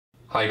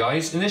Hi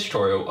guys, in this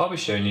tutorial I'll be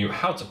showing you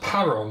how to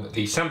power on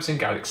the Samsung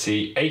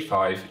Galaxy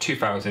A5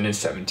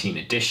 2017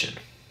 edition.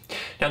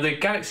 Now the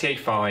Galaxy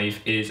A5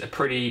 is a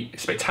pretty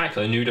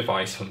spectacular new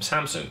device from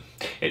Samsung.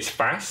 It's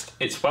fast,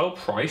 it's well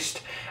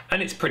priced,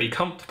 and it's pretty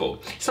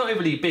comfortable. It's not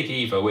overly big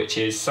either, which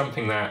is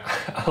something that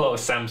a lot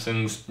of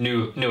Samsung's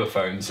newer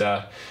phones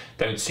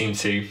don't seem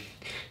to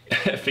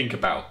think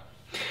about.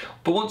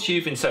 But once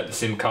you've inserted the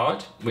SIM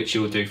card, which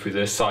you'll do through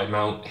the side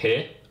mount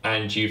here,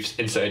 and you've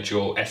inserted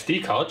your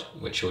SD card,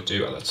 which you'll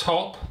do at the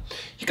top,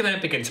 you can then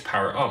begin to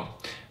power it on.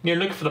 You're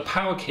looking for the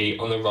power key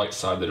on the right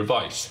side of the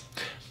device.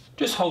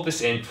 Just hold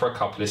this in for a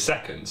couple of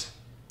seconds.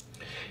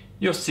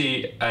 You'll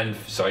see,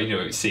 you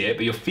won't see it,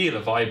 but you'll feel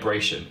a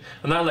vibration,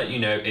 and that'll let you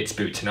know it's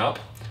booting up.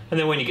 And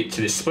then when you get to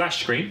this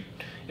splash screen,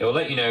 it will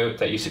let you know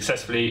that you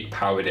successfully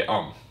powered it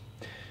on.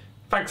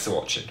 Thanks for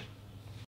watching.